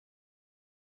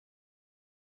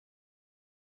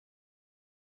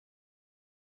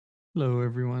Hello,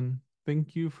 everyone.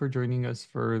 Thank you for joining us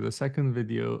for the second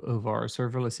video of our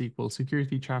Serverless SQL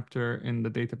security chapter in the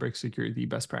Databricks Security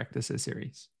Best Practices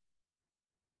series.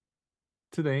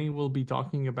 Today, we'll be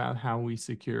talking about how we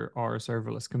secure our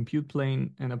serverless compute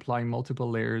plane and apply multiple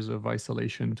layers of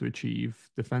isolation to achieve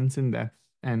defense in depth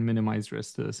and minimize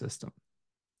risk to the system.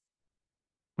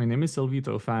 My name is Sylvie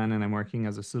Tofan, and I'm working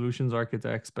as a solutions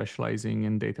architect specializing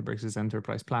in Databricks'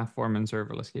 enterprise platform and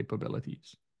serverless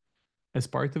capabilities. As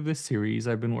part of this series,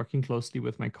 I've been working closely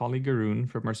with my colleague Arun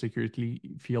from our security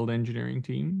field engineering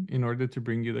team in order to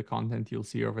bring you the content you'll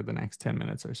see over the next 10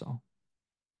 minutes or so.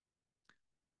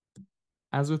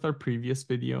 As with our previous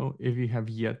video, if you have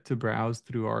yet to browse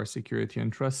through our Security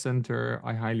and Trust Center,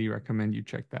 I highly recommend you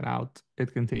check that out.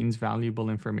 It contains valuable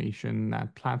information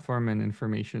that platform and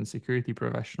information security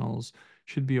professionals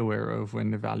should be aware of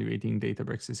when evaluating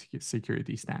Databricks'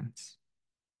 security stance.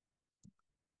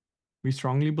 We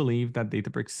strongly believe that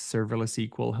Databricks Serverless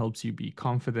SQL helps you be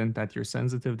confident that your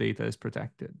sensitive data is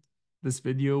protected. This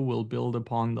video will build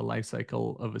upon the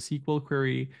lifecycle of a SQL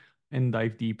query and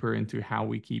dive deeper into how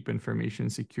we keep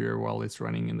information secure while it's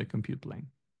running in the compute plane.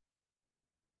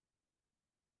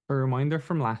 A reminder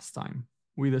from last time,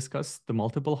 we discussed the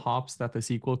multiple hops that the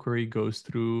SQL query goes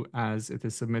through as it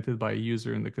is submitted by a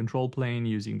user in the control plane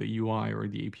using the UI or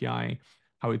the API,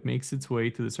 how it makes its way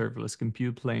to the serverless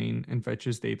compute plane and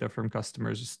fetches data from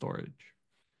customers' storage.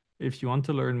 If you want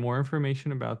to learn more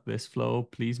information about this flow,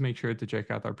 please make sure to check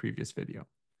out our previous video.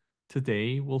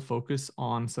 Today, we'll focus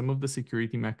on some of the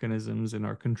security mechanisms in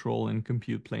our control and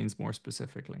compute planes more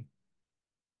specifically.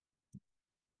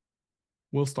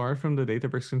 We'll start from the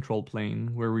Databricks control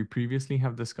plane, where we previously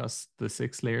have discussed the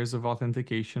 6 layers of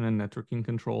authentication and networking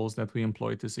controls that we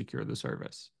employ to secure the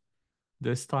service.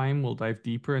 This time, we'll dive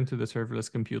deeper into the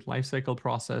serverless compute lifecycle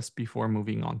process before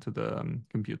moving on to the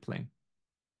compute plane.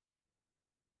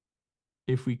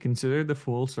 If we consider the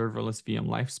full serverless VM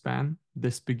lifespan,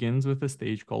 this begins with a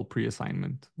stage called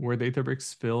pre-assignment, where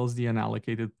Databricks fills the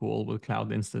unallocated pool with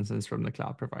cloud instances from the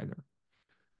cloud provider.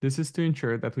 This is to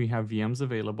ensure that we have VMs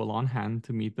available on hand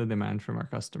to meet the demand from our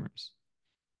customers.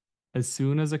 As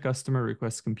soon as a customer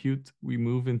requests compute, we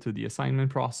move into the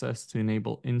assignment process to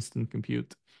enable instant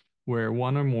compute, where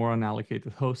one or more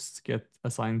unallocated hosts get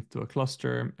assigned to a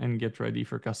cluster and get ready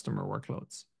for customer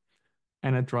workloads.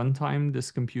 And at runtime,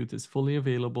 this compute is fully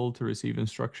available to receive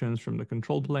instructions from the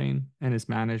control plane and is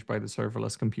managed by the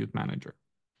serverless compute manager.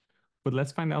 But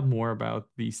let's find out more about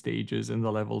these stages and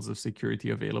the levels of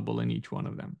security available in each one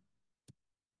of them.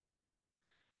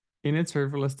 In its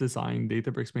serverless design,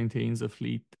 Databricks maintains a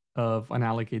fleet of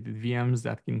unallocated VMs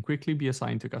that can quickly be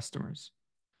assigned to customers.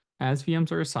 As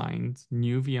VMs are assigned,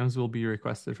 new VMs will be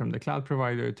requested from the cloud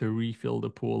provider to refill the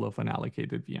pool of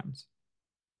unallocated VMs.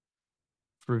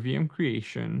 For VM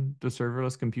creation, the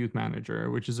Serverless Compute Manager,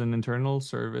 which is an internal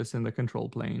service in the control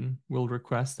plane, will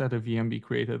request that a VM be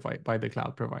created by the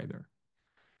cloud provider.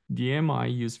 The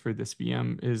AMI used for this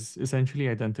VM is essentially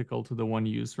identical to the one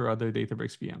used for other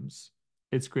Databricks VMs.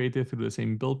 It's created through the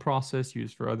same build process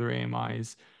used for other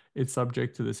AMIs. It's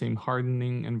subject to the same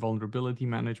hardening and vulnerability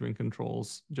management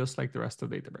controls, just like the rest of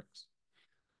Databricks.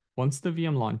 Once the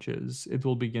VM launches, it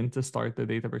will begin to start the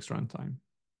Databricks runtime.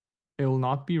 It will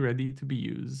not be ready to be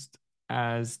used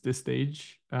as this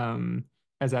stage,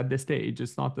 as at this stage,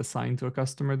 it's not assigned to a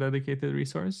customer dedicated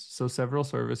resource, so several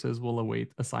services will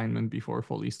await assignment before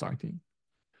fully starting.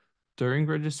 During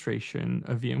registration,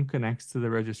 a VM connects to the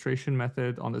registration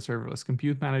method on the serverless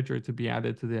compute manager to be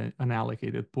added to the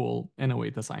unallocated pool and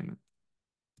await assignment.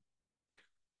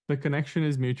 The connection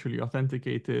is mutually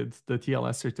authenticated. The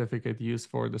TLS certificate used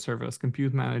for the serverless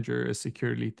compute manager is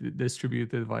securely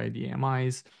distributed via the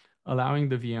AMIs, allowing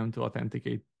the VM to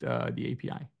authenticate the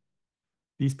API.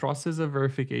 These process of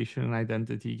verification and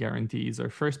identity guarantees are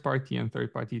first-party and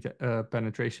third-party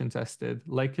penetration tested,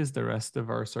 like is the rest of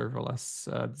our serverless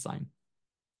design.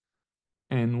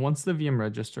 And once the VM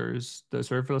registers, the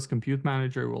serverless compute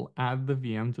manager will add the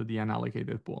VM to the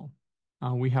unallocated pool.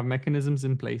 We have mechanisms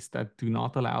in place that do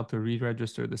not allow to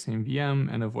re-register the same VM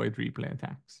and avoid replay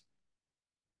attacks.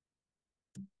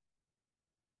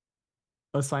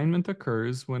 Assignment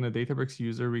occurs when a Databricks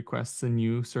user requests a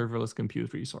new serverless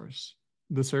compute resource.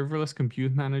 The serverless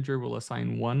compute manager will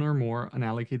assign one or more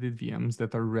unallocated VMs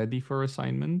that are ready for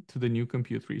assignment to the new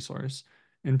compute resource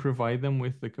and provide them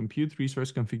with the compute resource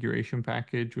configuration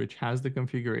package, which has the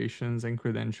configurations and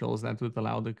credentials that would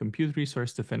allow the compute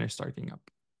resource to finish starting up.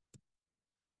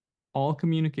 All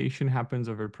communication happens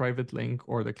over private link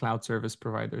or the cloud service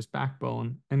provider's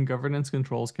backbone, and governance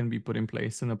controls can be put in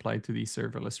place and applied to these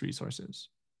serverless resources.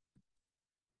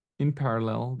 In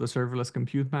parallel, the serverless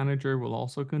compute manager will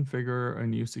also configure a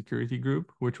new security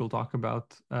group, which we'll talk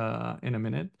about in a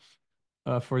minute,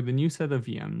 for the new set of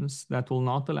VMs that will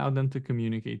not allow them to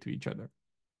communicate to each other.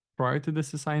 Prior to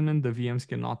this assignment, the VMs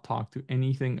cannot talk to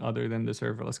anything other than the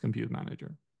serverless compute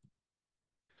manager.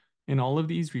 And all of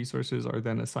these resources are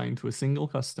then assigned to a single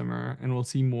customer, and we'll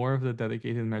see more of the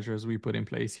dedicated measures we put in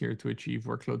place here to achieve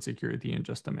workload security in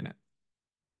just a minute.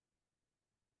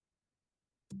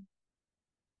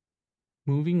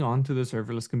 Moving on to the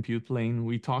serverless compute plane,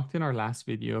 we talked in our last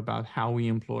video about how we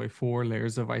employ 4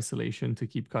 layers of isolation to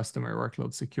keep customer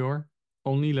workloads secure,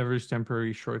 only leverage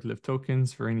temporary short-lived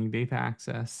tokens for any data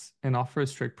access, and offer a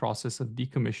strict process of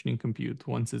decommissioning compute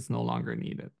once it's no longer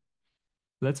needed.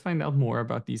 Let's find out more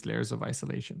about these layers of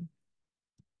isolation.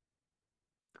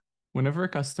 Whenever a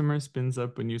customer spins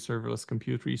up a new serverless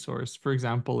compute resource, for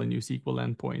example, a new SQL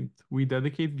endpoint, we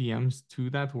dedicate VMs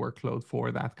to that workload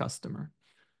for that customer.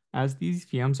 As these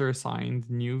VMs are assigned,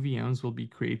 new VMs will be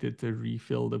created to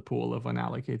refill the pool of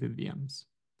unallocated VMs.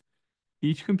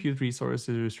 Each compute resource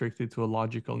is restricted to a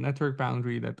logical network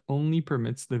boundary that only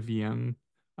permits the VM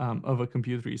of a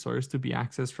compute resource to be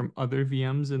accessed from other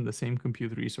VMs in the same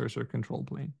compute resource or control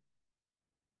plane.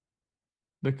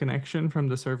 The connection from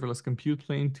the serverless compute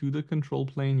plane to the control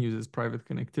plane uses private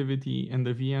connectivity, and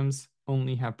the VMs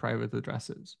only have private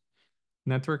addresses.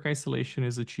 Network isolation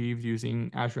is achieved using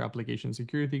Azure Application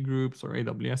Security Groups or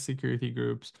AWS Security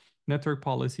Groups, network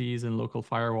policies, and local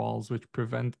firewalls, which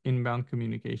prevent inbound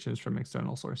communications from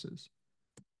external sources.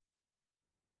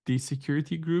 These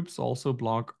security groups also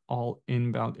block all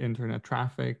inbound internet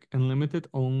traffic and limited to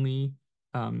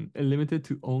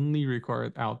only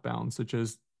required outbound, such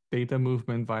as data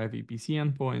movement via VPC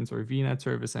endpoints or VNet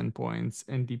service endpoints,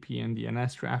 NDP and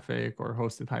DNS traffic, or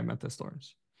hosted high meta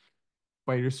stores.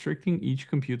 By restricting each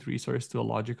compute resource to a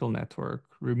logical network,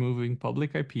 removing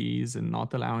public IPs, and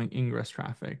not allowing ingress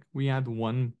traffic, we add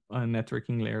one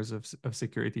networking layers of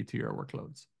security to your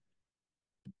workloads.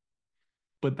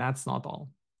 But that's not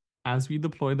all. As we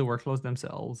deploy the workloads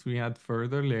themselves, we add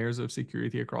further layers of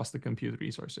security across the compute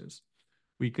resources.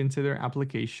 We consider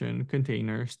application,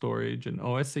 container, storage, and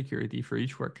OS security for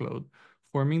each workload,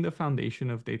 forming the foundation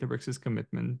of Databricks'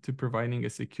 commitment to providing a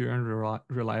secure and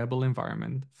reliable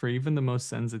environment for even the most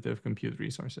sensitive compute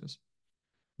resources.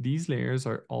 These layers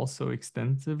are also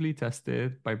extensively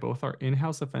tested by both our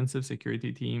in-house offensive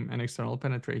security team and external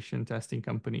penetration testing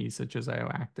companies such as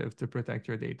IOActive to protect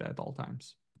your data at all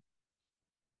times.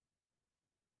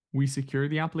 We secure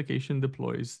the application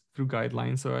deploys through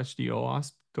guidelines such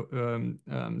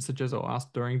as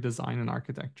OWASP during design and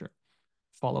architecture.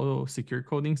 Follow secure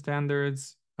coding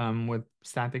standards with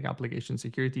static application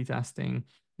security testing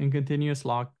and continuous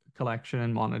log collection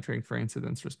and monitoring for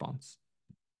incident response.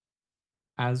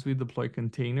 As we deploy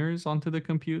containers onto the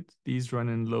compute, these run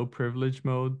in low privilege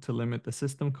mode to limit the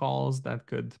system calls that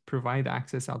could provide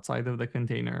access outside of the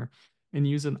container, and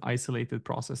use an isolated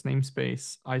process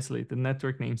namespace, isolated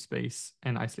network namespace,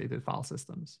 and isolated file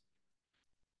systems.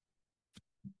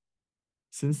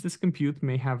 Since this compute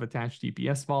may have attached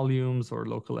EPS volumes or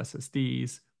local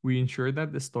SSDs, we ensure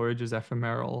that the storage is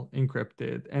ephemeral,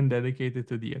 encrypted, and dedicated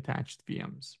to the attached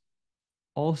VMs.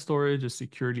 All storage is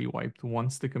securely wiped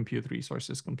once the compute resource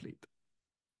is complete.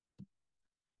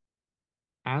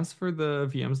 As for the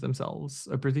VMs themselves,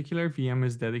 a particular VM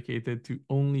is dedicated to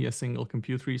only a single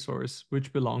compute resource,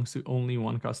 which belongs to only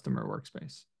one customer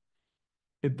workspace.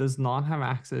 It does not have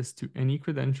access to any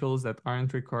credentials that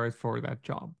aren't required for that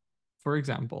job. For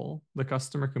example, the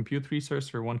customer compute resource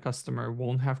for one customer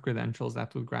won't have credentials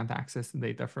that would grant access to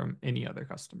data from any other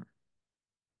customer.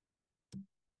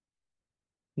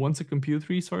 Once a compute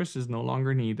resource is no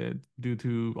longer needed due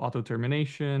to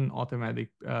auto-termination,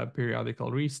 automatic periodical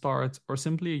restarts, or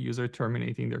simply a user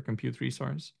terminating their compute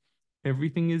resource,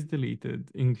 everything is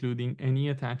deleted, including any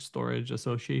attached storage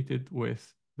associated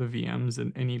with the VMs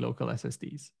and any local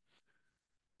SSDs.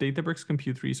 Databricks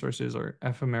compute resources are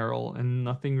ephemeral, and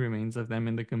nothing remains of them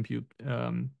in the compute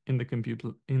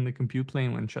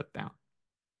plane when shut down.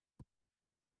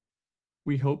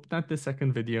 We hope that the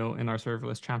second video in our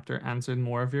serverless chapter answered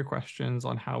more of your questions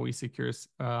on how we secure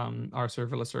our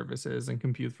serverless services and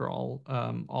compute for all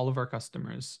of our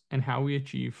customers, and how we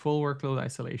achieve full workload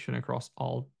isolation across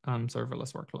all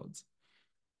serverless workloads.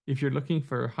 If you're looking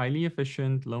for highly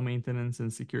efficient, low maintenance,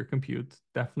 and secure compute,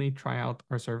 definitely try out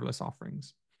our serverless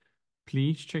offerings.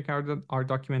 Please check out our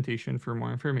documentation for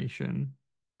more information.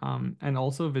 And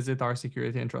also visit our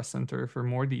Security and Trust Center for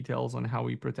more details on how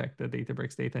we protect the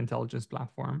Databricks Data Intelligence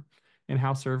platform and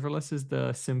how serverless is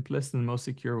the simplest and most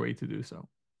secure way to do so.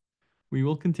 We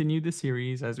will continue this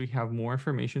series as we have more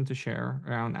information to share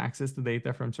around access to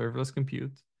data from serverless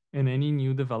compute and any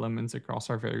new developments across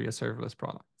our various serverless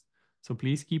products. So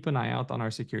please keep an eye out on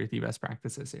our security best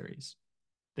practices series.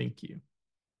 Thank you.